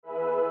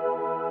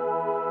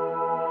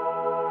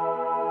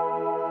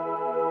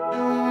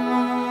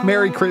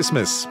Merry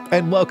Christmas,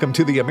 and welcome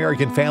to the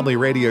American Family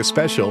Radio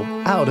special,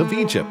 Out of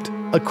Egypt,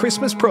 a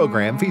Christmas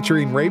program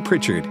featuring Ray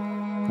Pritchard.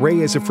 Ray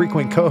is a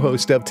frequent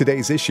co-host of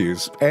today's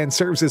issues and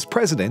serves as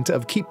president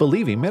of Keep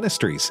Believing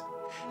Ministries.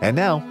 And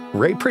now,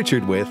 Ray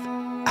Pritchard with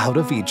Out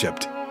of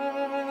Egypt.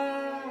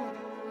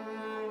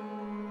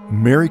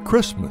 Merry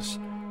Christmas,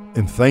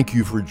 and thank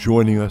you for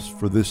joining us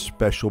for this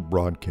special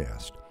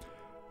broadcast.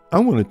 I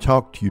want to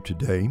talk to you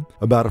today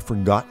about a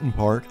forgotten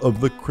part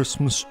of the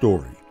Christmas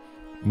story.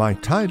 My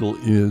title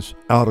is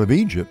Out of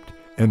Egypt,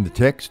 and the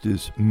text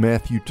is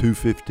Matthew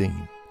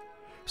 2:15.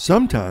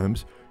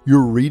 Sometimes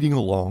you're reading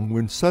along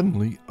when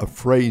suddenly a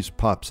phrase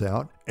pops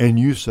out and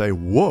you say,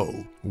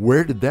 "Whoa,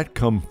 where did that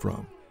come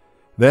from?"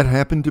 That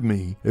happened to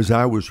me as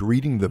I was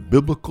reading the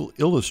Biblical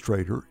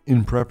Illustrator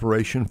in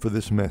preparation for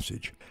this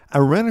message. I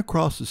ran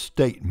across a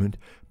statement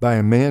by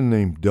a man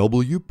named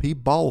W.P.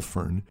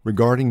 Balfern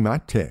regarding my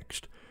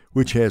text,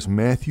 which has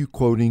Matthew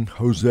quoting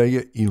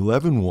Hosea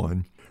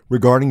 11:1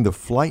 regarding the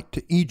flight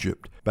to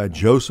Egypt by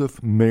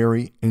Joseph,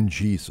 Mary, and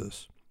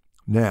Jesus.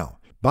 Now,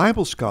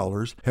 Bible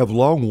scholars have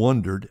long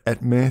wondered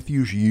at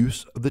Matthew's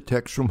use of the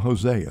text from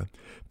Hosea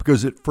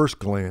because at first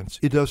glance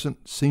it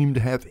doesn't seem to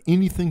have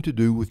anything to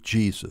do with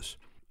Jesus.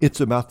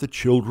 It's about the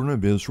children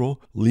of Israel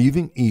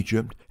leaving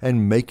Egypt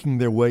and making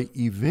their way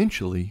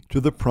eventually to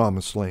the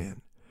Promised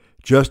Land.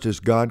 Just as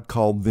God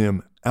called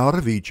them out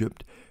of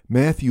Egypt,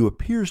 Matthew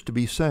appears to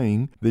be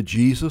saying that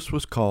Jesus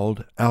was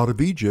called out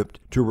of Egypt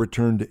to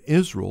return to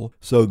Israel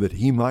so that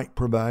he might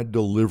provide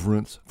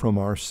deliverance from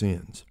our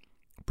sins.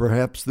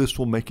 Perhaps this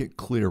will make it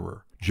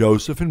clearer.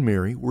 Joseph and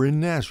Mary were in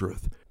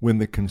Nazareth when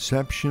the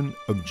conception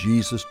of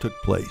Jesus took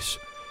place.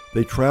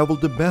 They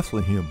traveled to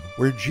Bethlehem,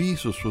 where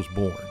Jesus was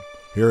born.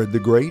 Herod the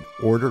Great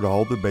ordered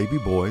all the baby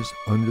boys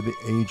under the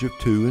age of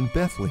 2 in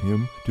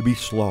Bethlehem to be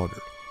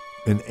slaughtered.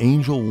 An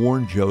angel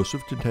warned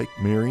Joseph to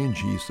take Mary and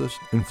Jesus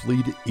and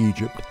flee to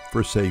Egypt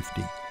for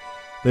safety.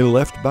 They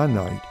left by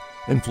night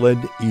and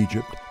fled to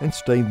Egypt and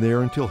stayed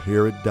there until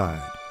Herod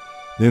died.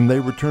 Then they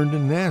returned to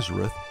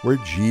Nazareth, where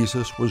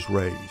Jesus was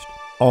raised.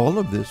 All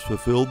of this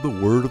fulfilled the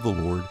word of the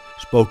Lord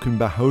spoken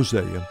by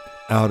Hosea,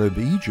 "Out of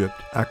Egypt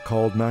I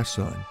called my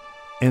son,"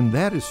 and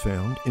that is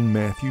found in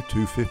Matthew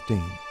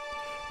 2:15.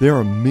 There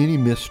are many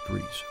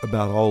mysteries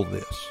about all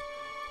this.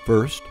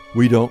 First,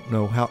 we don't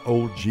know how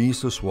old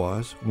Jesus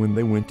was when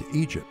they went to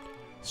Egypt.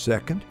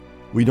 Second,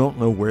 we don't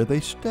know where they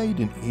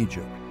stayed in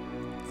Egypt.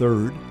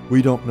 Third,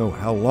 we don't know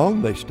how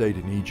long they stayed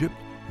in Egypt.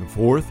 And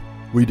fourth,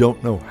 we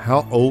don't know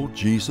how old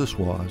Jesus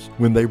was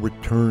when they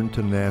returned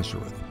to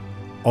Nazareth.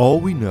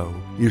 All we know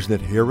is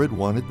that Herod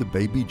wanted the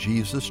baby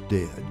Jesus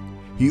dead.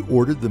 He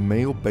ordered the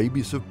male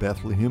babies of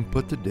Bethlehem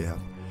put to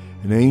death.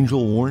 An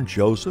angel warned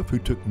Joseph, who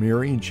took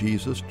Mary and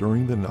Jesus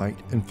during the night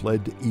and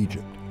fled to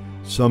Egypt.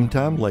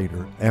 Sometime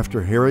later,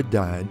 after Herod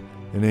died,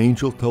 an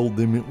angel told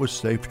them it was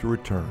safe to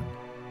return.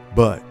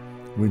 But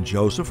when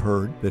Joseph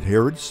heard that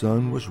Herod's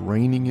son was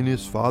reigning in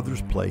his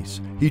father's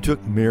place, he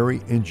took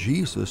Mary and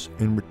Jesus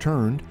and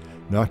returned,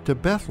 not to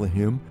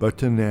Bethlehem, but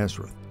to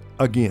Nazareth.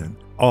 Again,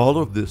 all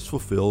of this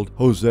fulfilled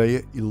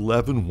Hosea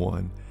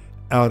 11:1,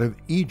 "Out of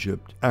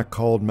Egypt I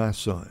called my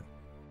son."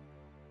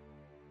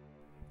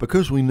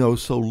 Because we know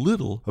so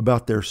little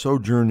about their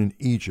sojourn in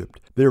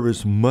Egypt, there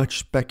is much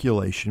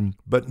speculation,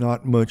 but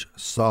not much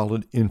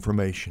solid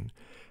information.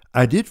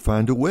 I did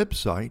find a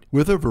website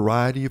with a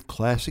variety of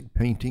classic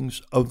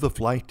paintings of the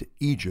flight to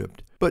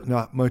Egypt, but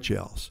not much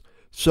else.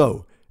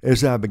 So,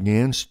 as I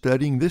began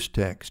studying this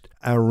text,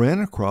 I ran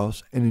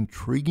across an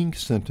intriguing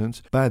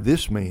sentence by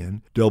this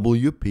man,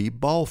 W.P.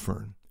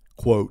 Balfern.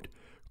 Quote,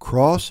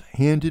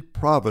 "Cross-handed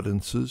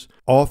providences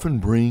often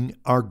bring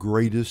our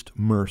greatest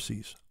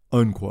mercies."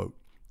 Unquote.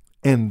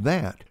 And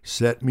that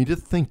set me to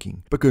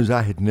thinking, because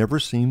I had never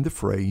seen the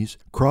phrase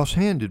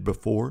cross-handed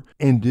before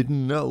and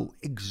didn't know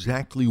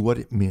exactly what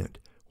it meant.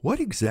 What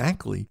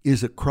exactly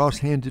is a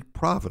cross-handed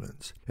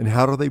providence, and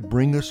how do they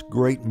bring us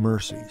great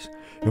mercies?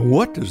 And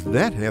what does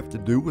that have to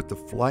do with the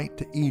flight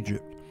to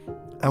Egypt?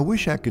 I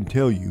wish I could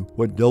tell you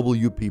what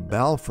W.P.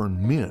 Balfern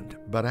meant,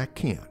 but I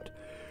can't.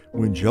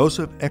 When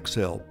Joseph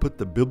Excel put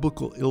the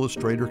Biblical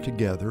Illustrator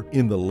together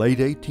in the late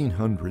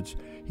 1800s,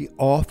 he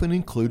often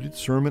included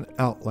sermon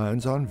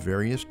outlines on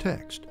various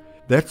texts.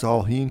 That's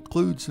all he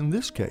includes in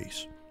this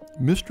case.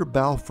 Mr.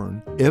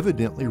 Balfern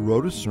evidently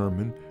wrote a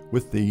sermon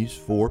with these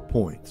 4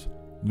 points.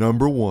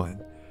 Number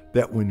 1,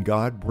 that when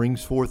God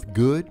brings forth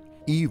good,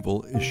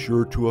 evil is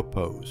sure to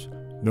oppose.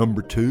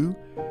 Number 2,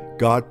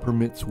 God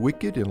permits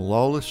wicked and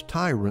lawless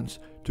tyrants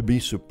to be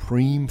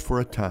supreme for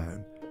a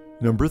time.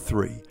 Number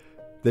 3,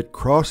 that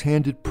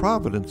cross-handed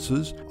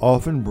providences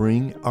often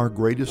bring our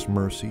greatest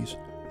mercies.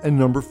 And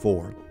number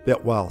 4,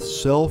 that while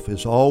self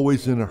is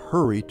always in a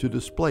hurry to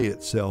display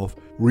itself,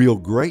 real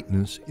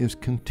greatness is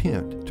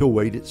content to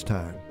wait its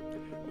time.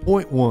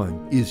 Point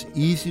 1 is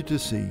easy to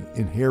see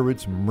in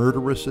Herod's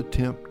murderous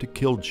attempt to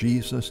kill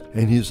Jesus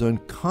and his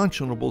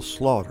unconscionable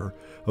slaughter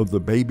of the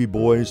baby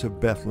boys of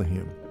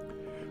Bethlehem.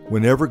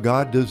 Whenever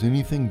God does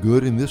anything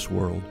good in this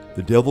world,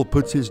 the devil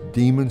puts his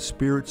demon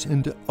spirits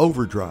into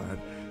overdrive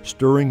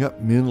stirring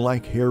up men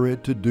like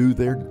Herod to do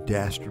their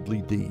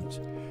dastardly deeds.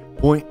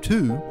 Point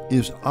 2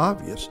 is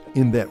obvious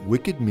in that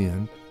wicked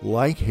men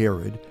like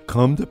Herod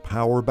come to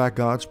power by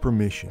God's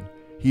permission.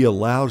 He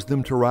allows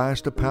them to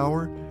rise to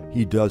power.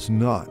 He does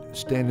not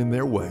stand in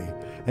their way,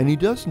 and he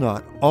does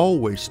not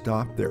always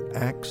stop their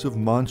acts of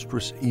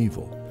monstrous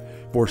evil.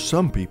 For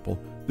some people,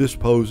 this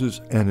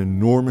poses an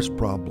enormous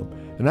problem,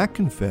 and I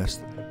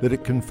confess that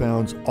it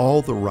confounds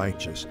all the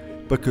righteous,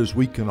 because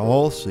we can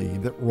all see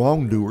that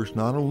wrongdoers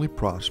not only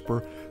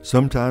prosper,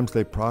 sometimes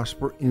they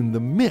prosper in the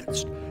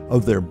midst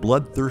of their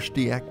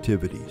bloodthirsty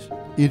activities.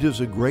 It is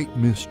a great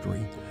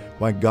mystery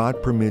why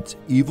God permits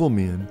evil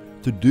men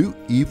to do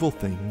evil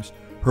things,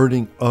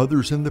 hurting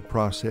others in the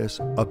process,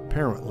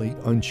 apparently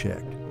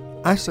unchecked.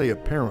 I say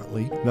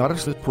apparently, not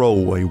as a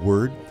throwaway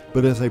word,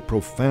 but as a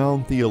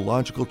profound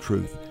theological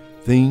truth.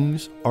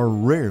 Things are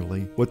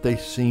rarely what they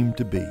seem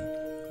to be.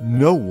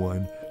 No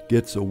one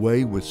gets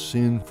away with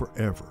sin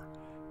forever.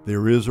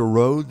 There is a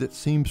road that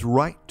seems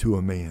right to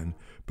a man,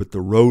 but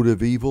the road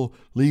of evil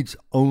leads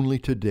only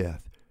to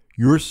death.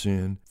 Your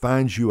sin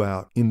finds you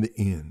out in the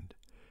end.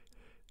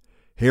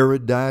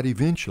 Herod died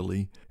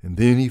eventually, and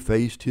then he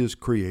faced his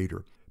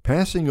Creator.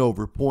 Passing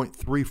over point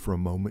 3 for a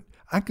moment,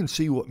 I can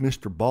see what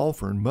Mr.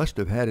 Balfern must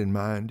have had in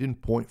mind in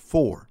point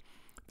 4.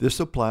 This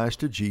applies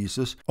to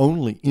Jesus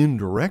only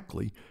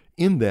indirectly,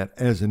 in that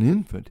as an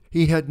infant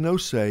he had no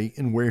say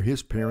in where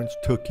his parents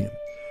took him.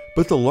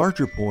 But the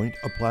larger point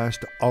applies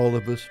to all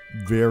of us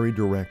very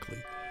directly.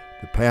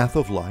 The path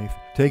of life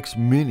takes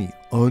many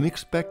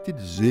unexpected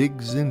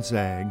zigs and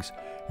zags,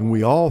 and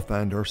we all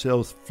find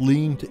ourselves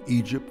fleeing to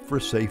Egypt for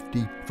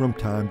safety from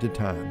time to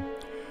time.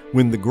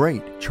 When the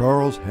great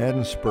Charles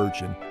Haddon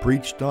Spurgeon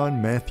preached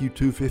on Matthew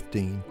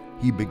 2:15,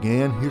 he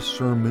began his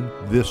sermon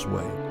this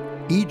way.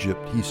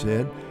 Egypt, he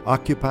said,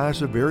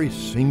 occupies a very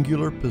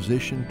singular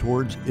position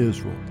towards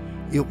Israel.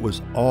 It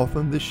was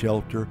often the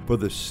shelter for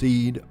the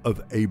seed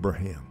of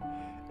Abraham.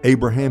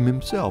 Abraham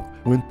himself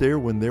went there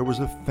when there was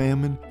a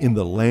famine in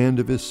the land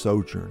of his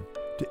sojourn.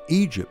 To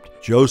Egypt,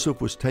 Joseph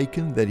was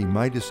taken that he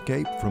might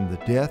escape from the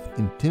death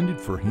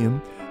intended for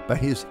him by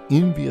his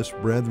envious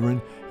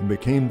brethren, and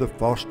became the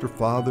foster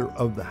father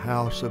of the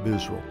house of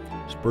Israel.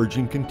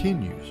 Spurgeon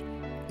continues,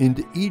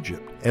 into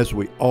Egypt, as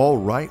we all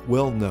right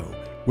well know,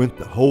 went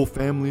the whole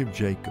family of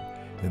Jacob,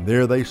 and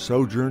there they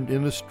sojourned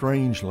in a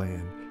strange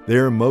land.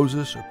 There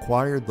Moses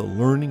acquired the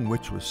learning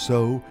which was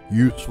so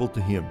useful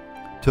to him.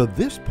 To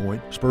this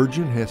point,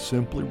 Spurgeon has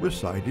simply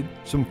recited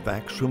some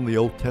facts from the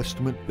Old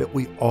Testament that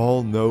we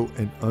all know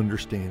and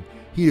understand.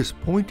 He is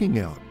pointing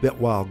out that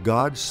while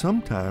God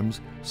sometimes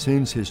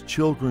sends his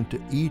children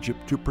to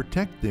Egypt to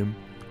protect them,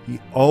 he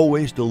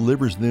always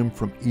delivers them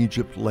from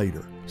Egypt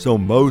later. So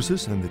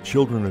Moses and the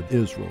children of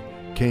Israel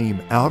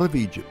came out of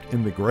Egypt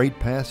in the great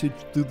passage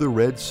through the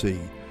Red Sea.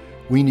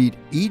 We need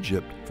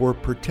Egypt for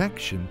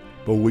protection,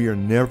 but we are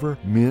never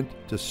meant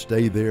to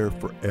stay there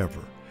forever.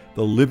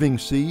 The living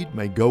seed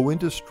may go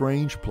into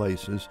strange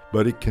places,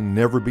 but it can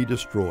never be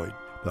destroyed.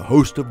 The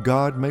host of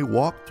God may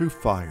walk through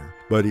fire,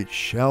 but it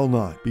shall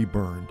not be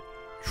burned.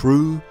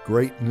 True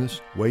greatness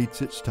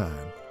waits its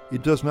time.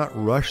 It does not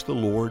rush the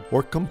Lord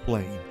or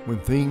complain when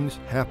things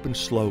happen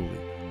slowly,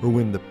 or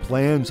when the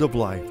plans of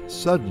life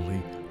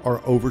suddenly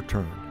are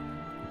overturned.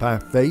 By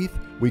faith,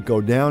 we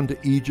go down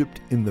to Egypt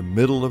in the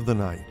middle of the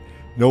night,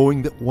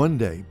 knowing that one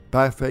day,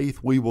 by faith,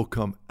 we will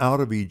come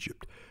out of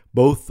Egypt.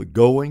 Both the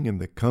going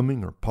and the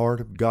coming are part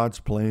of God's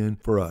plan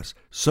for us.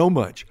 So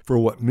much for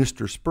what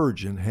Mr.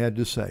 Spurgeon had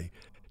to say.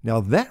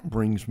 Now that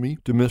brings me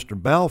to Mr.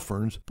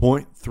 Balfern's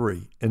point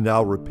 3, and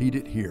I'll repeat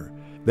it here,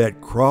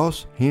 that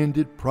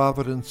cross-handed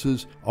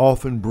providences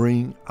often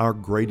bring our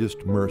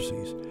greatest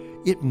mercies.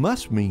 It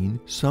must mean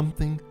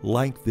something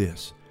like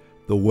this.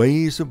 The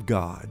ways of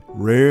God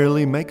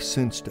rarely make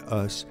sense to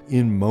us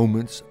in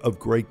moments of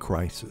great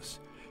crisis.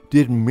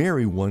 Did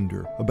Mary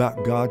wonder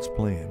about God's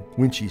plan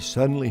when she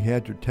suddenly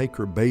had to take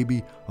her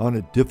baby on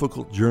a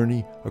difficult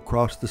journey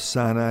across the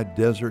Sinai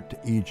desert to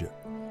Egypt?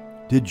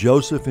 Did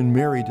Joseph and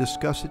Mary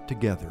discuss it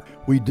together?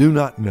 We do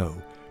not know,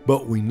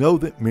 but we know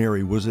that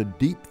Mary was a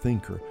deep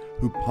thinker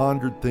who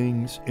pondered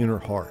things in her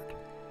heart.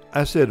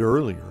 I said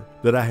earlier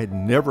that I had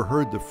never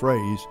heard the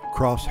phrase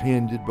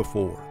cross-handed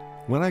before.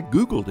 When I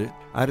Googled it,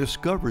 I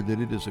discovered that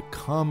it is a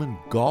common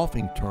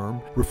golfing term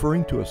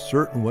referring to a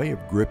certain way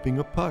of gripping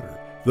a putter.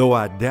 Though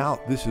I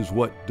doubt this is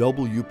what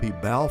W.P.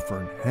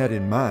 Balfern had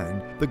in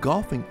mind, the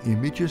golfing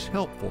image is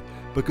helpful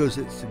because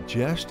it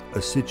suggests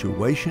a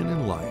situation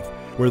in life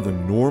where the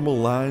normal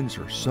lines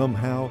are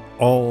somehow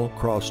all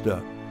crossed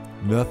up.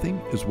 Nothing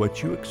is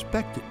what you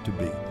expect it to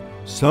be.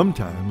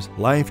 Sometimes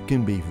life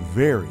can be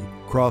very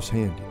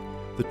cross-handed.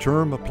 The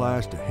term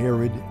applies to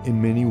Herod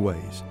in many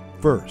ways.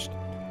 First,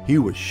 he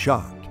was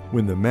shocked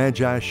when the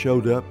Magi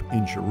showed up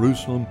in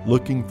Jerusalem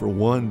looking for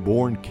one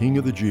born King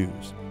of the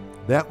Jews.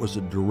 That was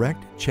a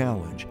direct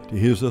challenge to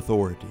his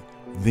authority.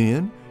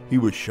 Then he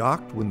was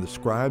shocked when the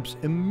scribes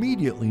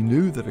immediately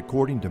knew that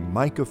according to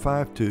Micah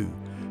 5:2,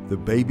 the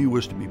baby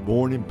was to be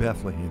born in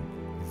Bethlehem.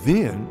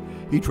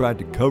 Then he tried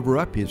to cover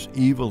up his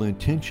evil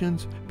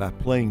intentions by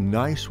playing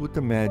nice with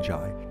the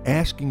Magi,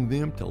 asking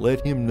them to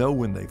let him know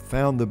when they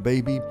found the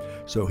baby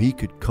so he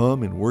could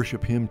come and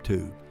worship him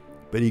too.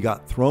 But he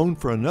got thrown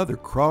for another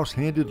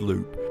cross-handed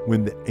loop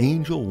when the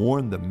angel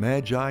warned the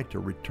Magi to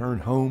return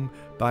home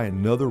by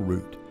another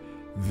route.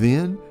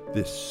 Then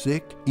this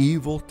sick,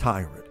 evil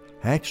tyrant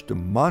hatched a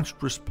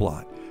monstrous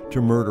plot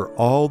to murder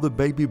all the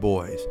baby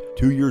boys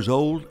 2 years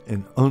old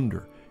and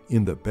under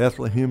in the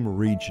Bethlehem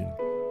region.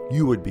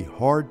 You would be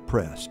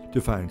hard-pressed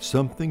to find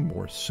something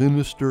more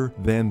sinister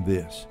than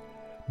this.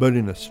 But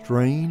in a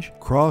strange,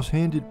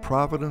 cross-handed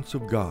providence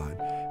of God,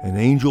 an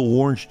angel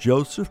warns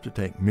Joseph to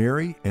take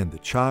Mary and the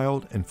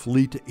child and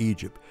flee to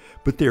Egypt.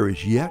 But there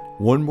is yet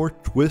one more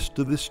twist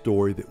to this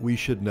story that we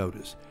should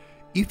notice.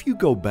 If you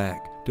go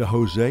back to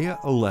Hosea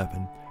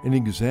 11 and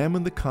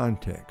examine the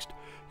context,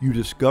 you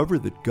discover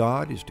that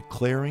God is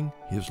declaring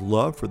his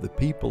love for the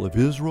people of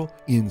Israel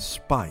in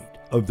spite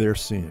of their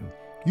sin.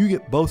 You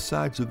get both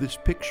sides of this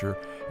picture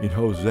in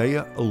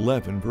Hosea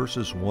 11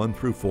 verses 1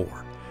 through 4.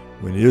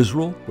 When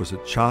Israel was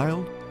a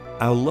child,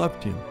 I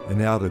loved him,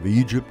 and out of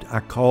Egypt I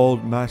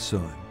called my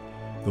son.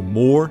 The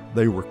more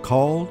they were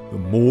called, the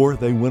more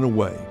they went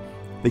away.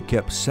 They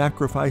kept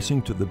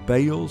sacrificing to the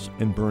Baals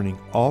and burning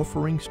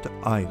offerings to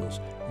idols.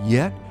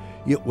 Yet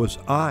it was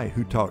I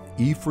who taught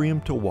Ephraim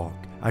to walk.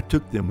 I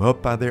took them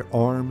up by their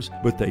arms,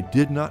 but they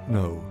did not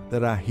know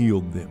that I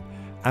healed them.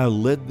 I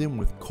led them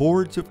with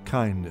cords of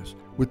kindness,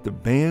 with the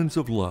bands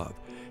of love,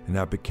 and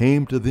I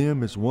became to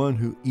them as one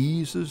who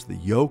eases the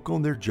yoke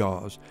on their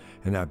jaws,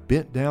 and I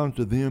bent down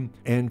to them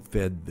and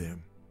fed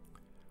them.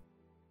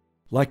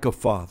 Like a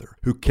father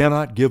who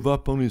cannot give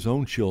up on his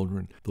own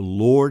children, the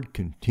Lord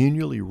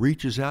continually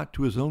reaches out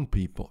to his own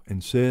people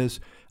and says,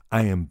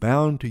 I am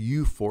bound to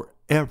you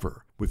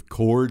forever with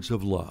cords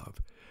of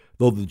love.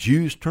 Though the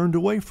Jews turned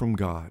away from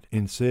God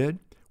and said,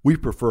 we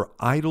prefer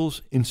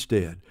idols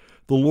instead,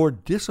 the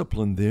Lord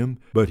disciplined them,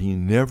 but he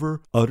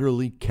never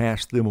utterly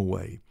cast them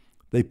away.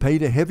 They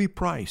paid a heavy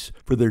price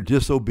for their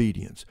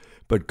disobedience,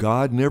 but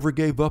God never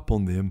gave up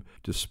on them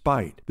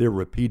despite their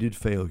repeated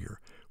failure.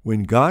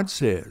 When God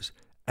says,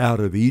 out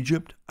of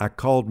Egypt I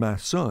called my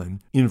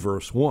son, in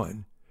verse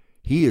 1,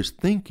 he is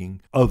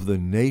thinking of the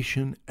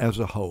nation as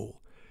a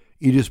whole.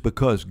 It is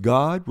because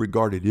God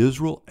regarded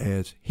Israel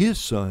as his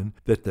son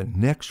that the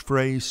next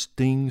phrase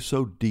stings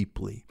so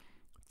deeply.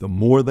 The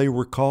more they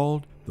were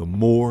called, the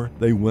more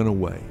they went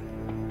away.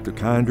 The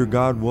kinder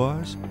God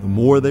was, the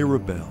more they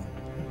rebelled.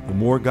 The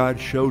more God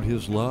showed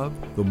his love,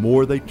 the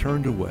more they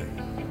turned away.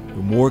 The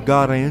more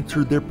God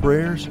answered their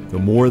prayers, the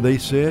more they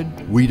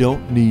said, we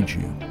don't need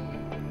you.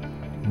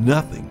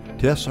 Nothing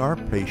tests our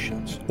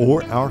patience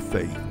or our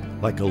faith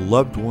like a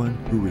loved one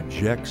who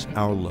rejects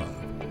our love.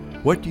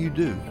 What do you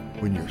do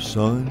when your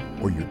son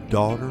or your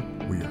daughter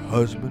or your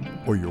husband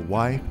or your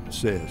wife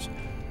says,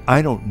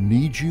 I don't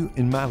need you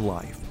in my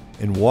life,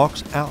 and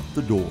walks out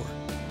the door?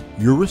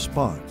 Your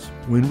response,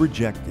 when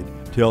rejected,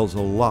 tells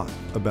a lot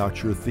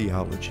about your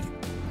theology.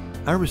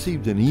 I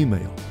received an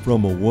email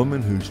from a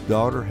woman whose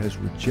daughter has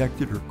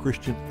rejected her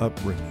Christian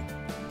upbringing.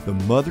 The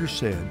mother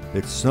said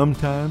that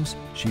sometimes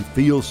she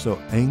feels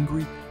so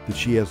angry that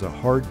she has a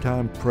hard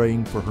time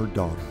praying for her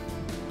daughter.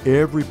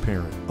 Every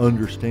parent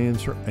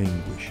understands her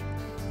anguish.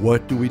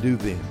 What do we do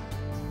then?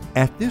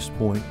 At this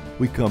point,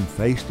 we come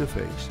face to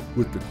face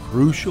with the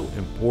crucial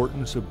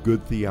importance of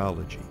good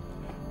theology.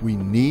 We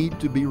need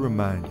to be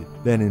reminded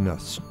that an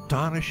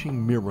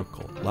astonishing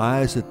miracle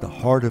lies at the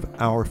heart of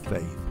our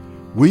faith.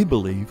 We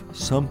believe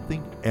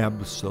something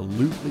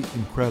absolutely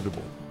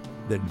incredible,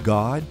 that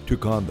God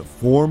took on the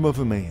form of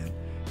a man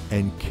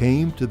and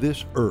came to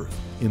this earth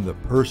in the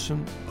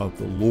person of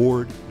the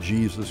Lord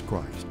Jesus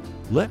Christ.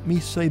 Let me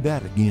say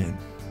that again.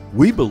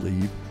 We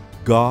believe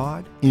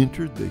God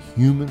entered the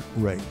human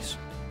race.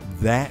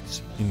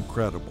 That's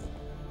incredible.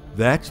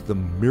 That's the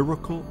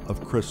miracle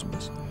of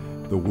Christmas.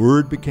 The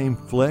Word became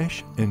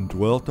flesh and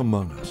dwelt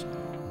among us.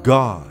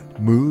 God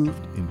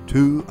moved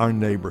into our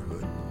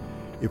neighborhood.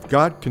 If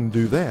God can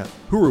do that,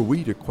 who are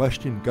we to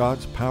question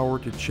God's power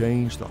to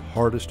change the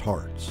hardest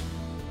hearts?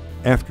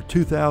 After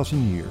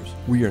 2,000 years,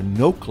 we are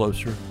no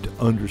closer to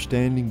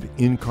understanding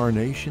the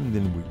incarnation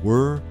than we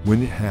were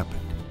when it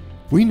happened.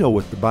 We know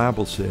what the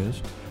Bible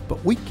says,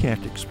 but we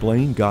can't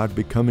explain God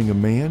becoming a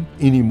man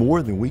any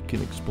more than we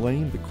can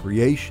explain the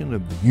creation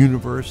of the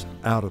universe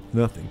out of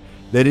nothing.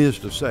 That is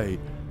to say,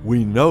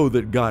 we know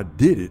that God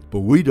did it, but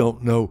we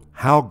don't know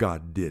how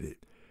God did it.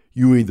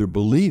 You either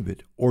believe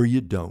it or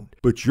you don't,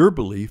 but your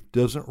belief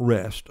doesn't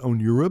rest on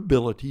your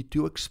ability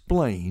to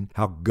explain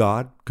how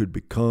God could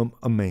become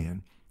a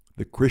man.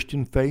 The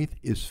Christian faith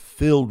is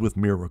filled with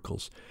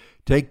miracles.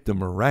 Take the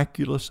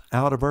miraculous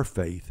out of our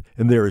faith,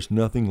 and there is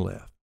nothing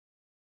left.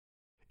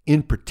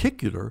 In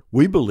particular,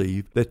 we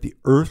believe that the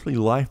earthly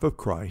life of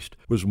Christ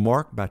was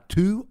marked by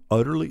two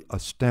utterly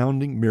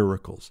astounding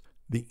miracles: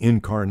 the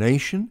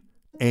incarnation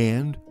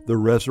and the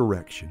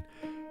resurrection.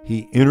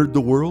 He entered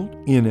the world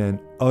in an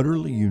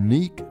utterly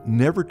unique,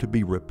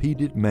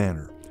 never-to-be-repeated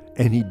manner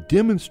and he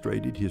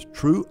demonstrated his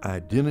true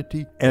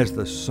identity as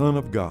the Son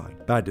of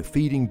God by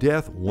defeating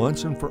death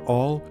once and for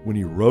all when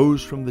he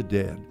rose from the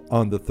dead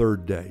on the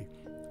third day.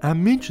 I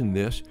mention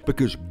this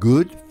because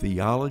good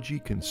theology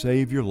can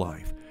save your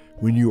life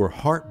when you are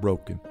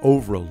heartbroken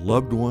over a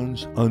loved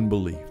one's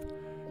unbelief.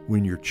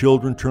 When your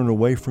children turn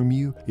away from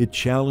you, it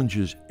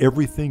challenges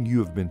everything you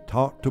have been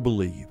taught to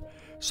believe.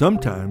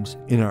 Sometimes,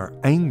 in our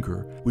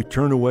anger, we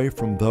turn away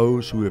from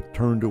those who have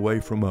turned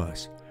away from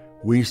us.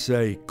 We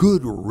say,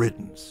 "Good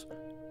riddance."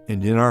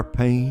 And in our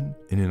pain,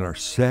 and in our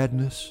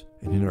sadness,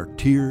 and in our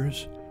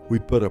tears, we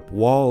put up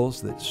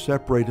walls that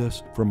separate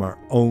us from our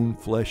own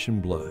flesh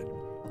and blood.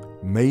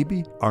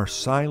 Maybe our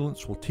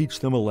silence will teach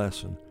them a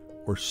lesson,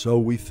 or so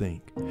we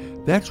think.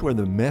 That's where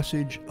the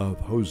message of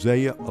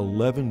Hosea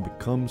 11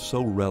 becomes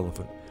so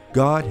relevant.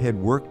 God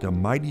had worked a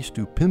mighty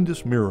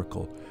stupendous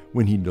miracle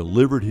when he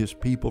delivered his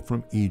people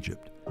from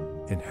Egypt.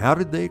 And how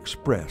did they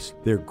express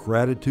their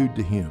gratitude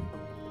to him?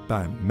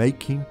 By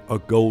making a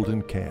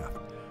golden calf.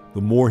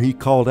 The more he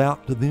called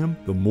out to them,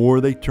 the more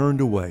they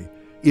turned away.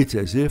 It's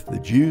as if the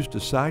Jews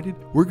decided,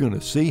 we're going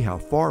to see how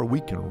far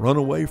we can run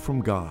away from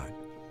God.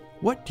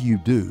 What do you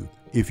do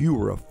if you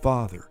were a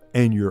father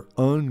and your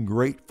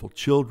ungrateful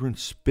children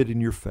spit in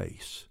your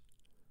face?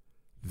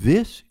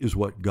 This is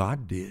what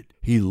God did.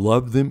 He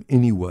loved them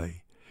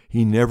anyway.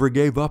 He never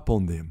gave up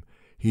on them.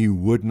 He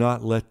would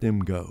not let them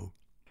go.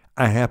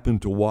 I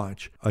happened to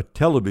watch a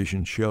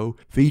television show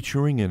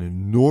featuring an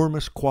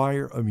enormous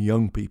choir of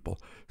young people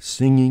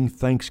singing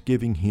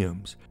Thanksgiving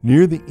hymns.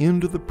 Near the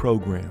end of the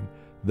program,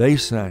 they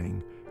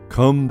sang,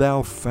 "Come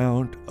thou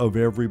fount of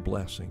every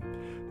blessing."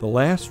 The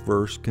last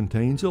verse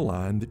contains a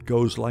line that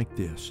goes like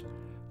this: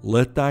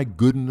 "Let thy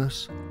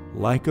goodness,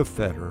 like a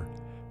fetter,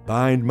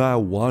 bind my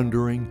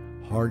wandering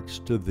hearts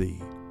to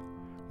thee."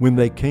 When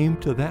they came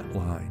to that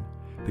line,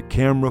 the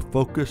camera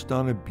focused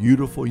on a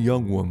beautiful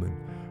young woman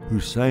who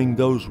sang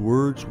those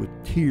words with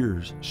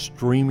tears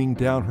streaming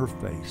down her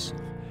face.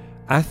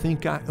 I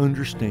think I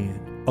understand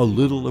a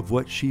little of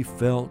what she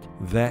felt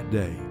that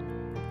day.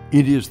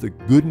 It is the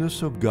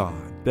goodness of God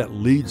that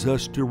leads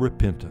us to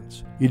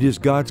repentance. It is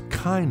God's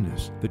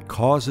kindness that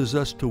causes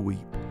us to weep.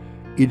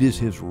 It is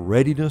his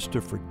readiness to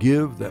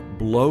forgive that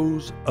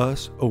blows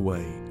us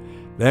away.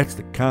 That's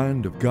the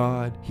kind of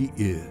God he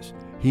is.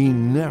 He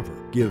never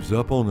gives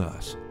up on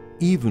us,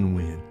 even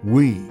when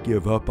we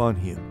give up on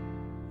him.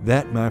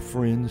 That, my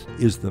friends,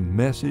 is the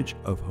message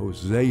of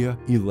Hosea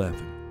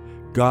 11.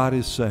 God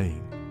is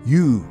saying,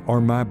 you are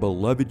my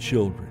beloved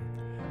children.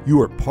 You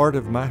are part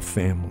of my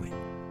family.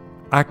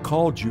 I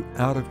called you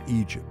out of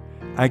Egypt.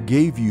 I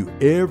gave you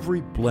every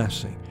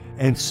blessing,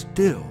 and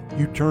still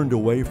you turned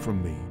away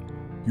from me.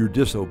 Your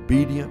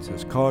disobedience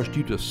has caused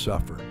you to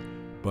suffer,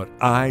 but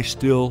I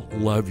still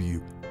love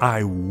you.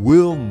 I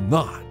will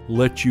not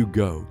let you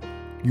go.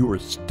 You are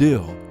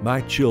still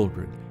my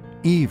children,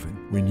 even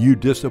when you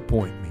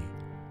disappoint me.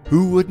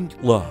 Who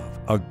wouldn't love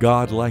a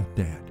God like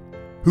that?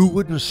 Who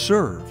wouldn't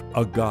serve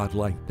a God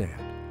like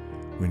that?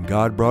 When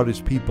God brought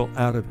his people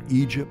out of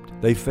Egypt,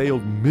 they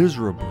failed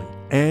miserably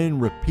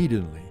and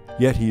repeatedly,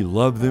 yet he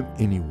loved them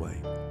anyway.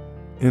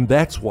 And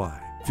that's why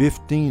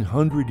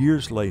 1,500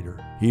 years later,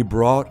 he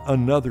brought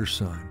another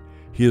son,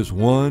 his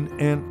one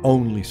and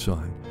only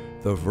son,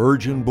 the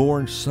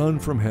virgin-born Son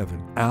from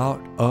heaven,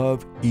 out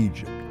of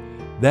Egypt.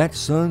 That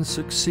son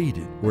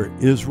succeeded where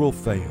Israel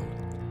failed.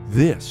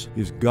 This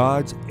is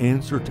God's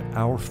answer to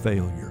our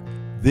failure.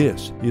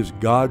 This is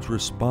God's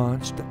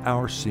response to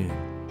our sin.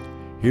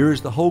 Here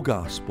is the whole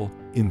gospel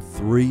in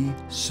 3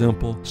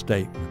 simple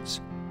statements.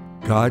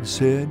 God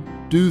said,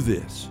 do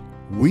this.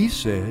 We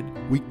said,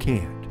 we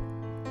can't.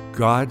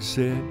 God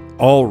said,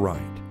 all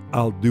right,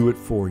 I'll do it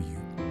for you.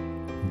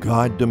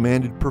 God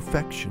demanded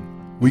perfection.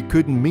 We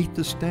couldn't meet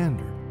the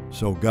standard,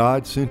 so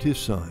God sent his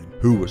Son,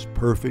 who was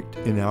perfect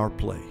in our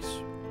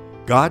place.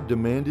 God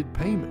demanded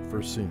payment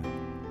for sin.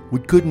 We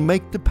couldn't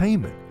make the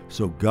payment,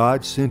 so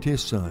God sent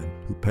his Son,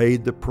 who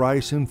paid the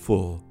price in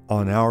full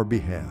on our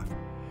behalf.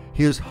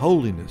 His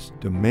holiness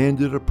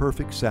demanded a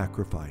perfect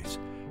sacrifice.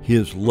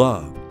 His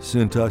love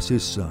sent us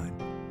his Son.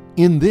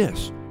 In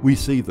this, we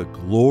see the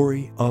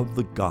glory of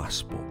the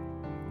gospel.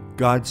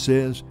 God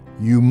says,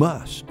 you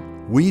must.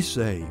 We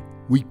say,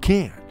 we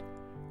can't.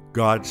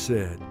 God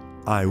said,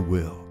 I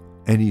will.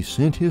 And he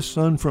sent his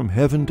Son from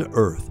heaven to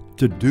earth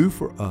to do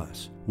for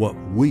us what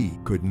we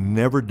could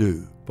never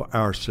do for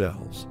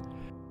ourselves.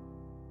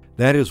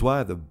 That is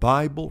why the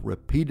Bible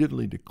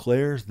repeatedly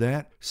declares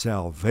that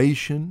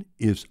salvation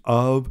is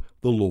of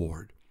the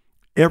Lord.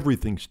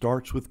 Everything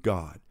starts with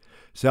God.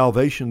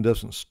 Salvation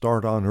doesn't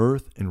start on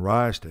earth and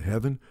rise to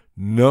heaven.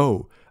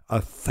 No,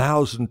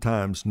 1,000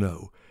 times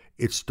no.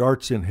 It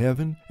starts in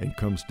heaven and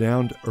comes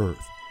down to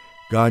earth.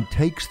 God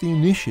takes the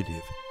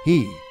initiative.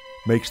 He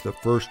makes the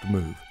first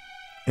move.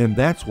 And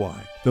that's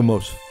why the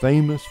most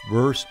famous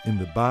verse in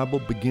the Bible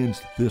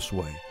begins this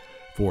way: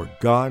 for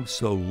God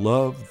so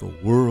loved the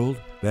world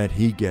that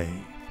he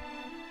gave.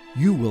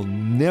 You will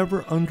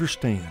never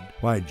understand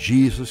why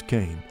Jesus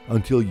came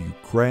until you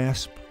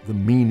grasp the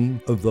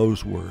meaning of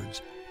those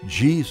words.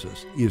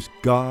 Jesus is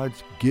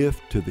God's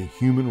gift to the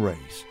human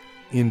race,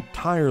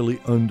 entirely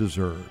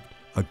undeserved,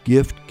 a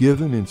gift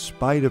given in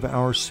spite of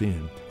our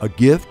sin, a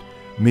gift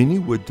many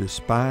would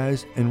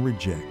despise and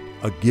reject,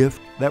 a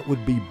gift that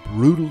would be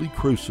brutally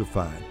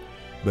crucified.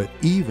 But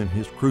even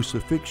his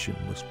crucifixion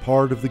was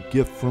part of the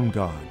gift from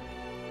God.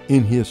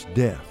 In his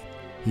death,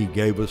 he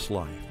gave us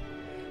life.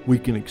 We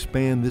can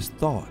expand this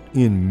thought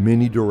in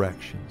many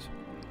directions.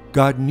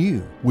 God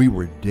knew we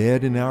were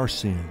dead in our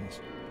sins,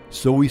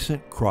 so he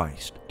sent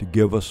Christ to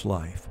give us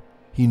life.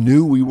 He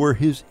knew we were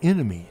his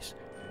enemies,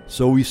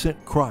 so he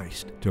sent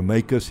Christ to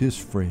make us his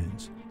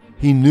friends.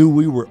 He knew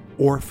we were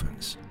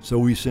orphans,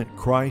 so he sent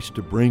Christ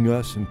to bring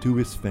us into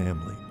his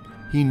family.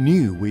 He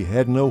knew we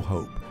had no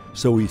hope,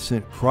 so he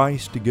sent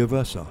Christ to give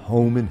us a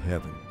home in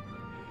heaven.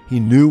 He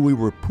knew we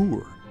were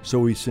poor,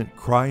 so he sent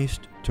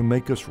Christ to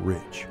make us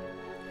rich.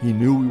 He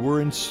knew we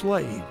were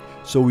enslaved,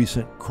 so he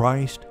sent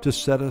Christ to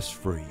set us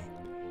free.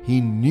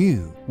 He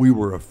knew we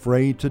were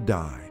afraid to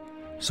die,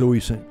 so he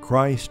sent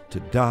Christ to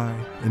die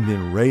and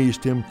then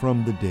raised him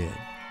from the dead.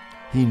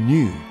 He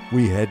knew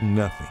we had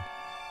nothing,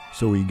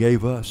 so he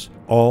gave us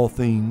all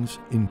things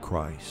in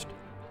Christ.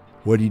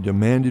 What he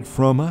demanded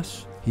from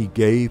us, he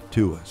gave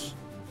to us.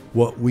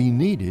 What we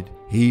needed,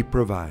 he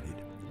provided.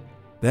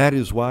 That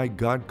is why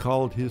God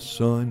called his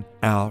Son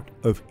out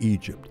of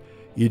Egypt.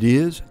 It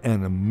is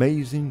an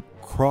amazing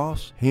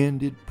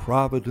cross-handed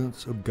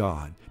providence of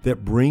God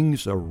that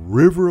brings a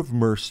river of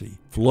mercy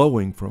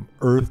flowing from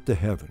earth to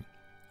heaven.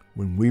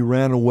 When we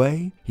ran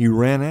away, he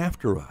ran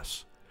after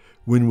us.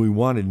 When we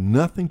wanted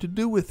nothing to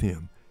do with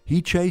him,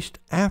 he chased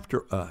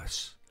after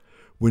us.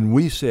 When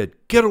we said,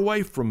 "Get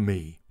away from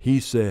me," he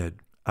said,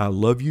 "I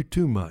love you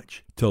too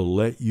much to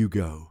let you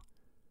go."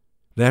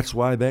 That's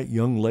why that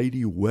young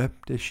lady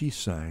wept as she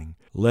sang,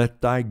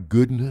 "Let thy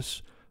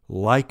goodness,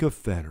 like a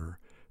fetter,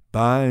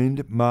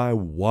 bind my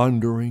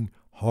wandering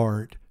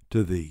heart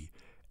to thee."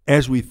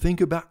 As we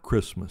think about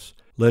Christmas,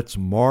 let's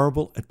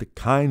marvel at the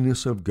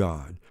kindness of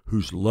God,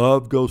 whose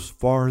love goes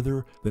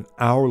farther than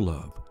our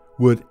love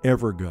would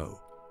ever go.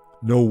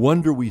 No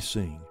wonder we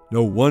sing.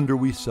 No wonder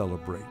we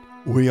celebrate.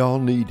 We all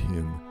need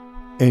him,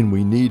 and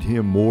we need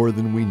him more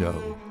than we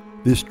know.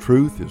 This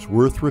truth is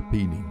worth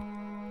repeating.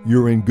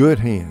 You're in good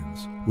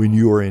hands when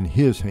you are in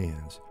his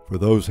hands, for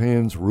those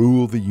hands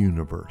rule the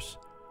universe.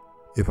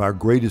 If our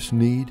greatest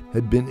need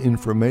had been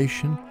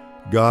information,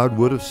 God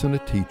would have sent a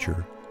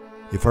teacher.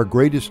 If our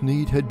greatest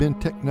need had been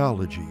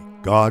technology,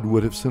 God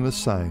would have sent a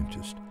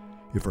scientist.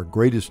 If our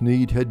greatest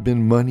need had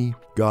been money,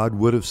 God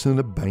would have sent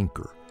a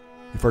banker.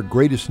 If our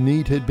greatest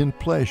need had been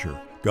pleasure,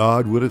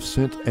 God would have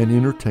sent an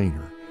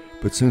entertainer.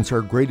 But since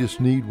our greatest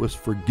need was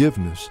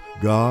forgiveness,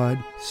 God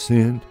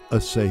sent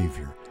a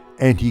Savior,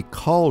 and he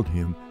called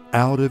him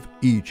out of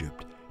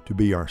Egypt to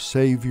be our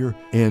Savior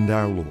and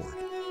our Lord.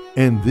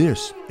 And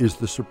this is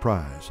the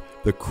surprise,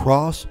 the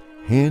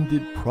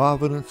cross-handed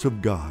providence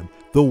of God,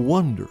 the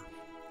wonder,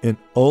 and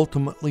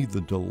ultimately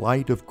the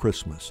delight of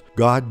Christmas.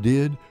 God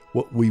did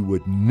what we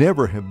would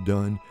never have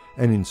done,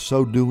 and in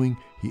so doing,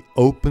 he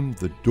opened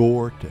the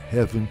door to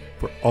heaven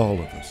for all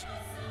of us.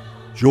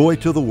 Joy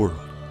to the world,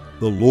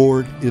 the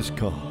Lord is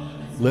come.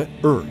 Let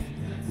earth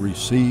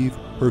receive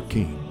her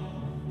King.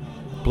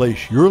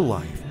 Place your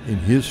life in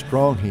his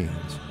strong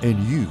hands, and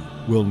you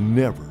will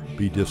never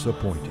be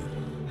disappointed.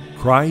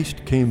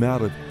 Christ came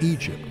out of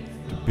Egypt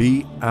to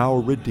be our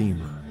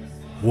Redeemer.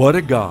 What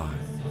a God!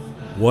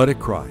 What a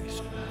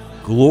Christ!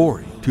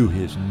 Glory to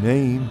his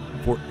name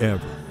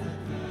forever.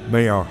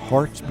 May our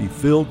hearts be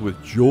filled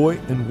with joy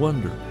and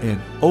wonder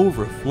and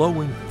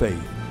overflowing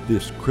faith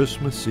this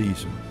Christmas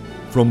season.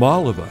 From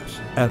all of us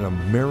at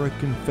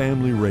American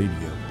Family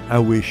Radio, I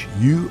wish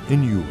you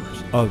and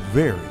yours a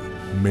very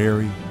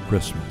Merry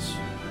Christmas.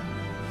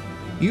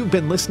 You've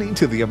been listening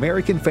to the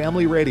American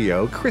Family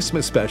Radio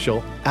Christmas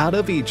Special, Out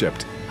of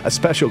Egypt, a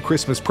special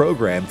Christmas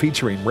program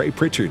featuring Ray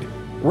Pritchard.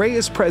 Ray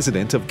is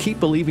president of Keep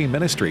Believing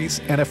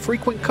Ministries and a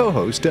frequent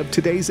co-host of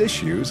Today's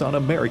Issues on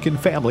American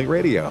Family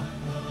Radio.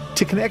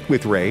 To connect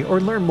with Ray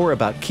or learn more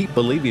about Keep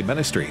Believing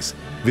Ministries,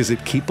 visit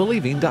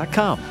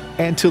keepbelieving.com.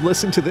 And to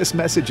listen to this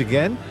message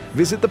again,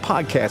 visit the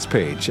podcast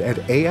page at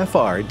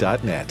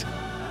afr.net.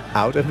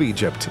 Out of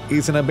Egypt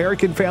is an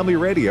American Family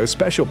Radio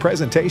special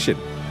presentation.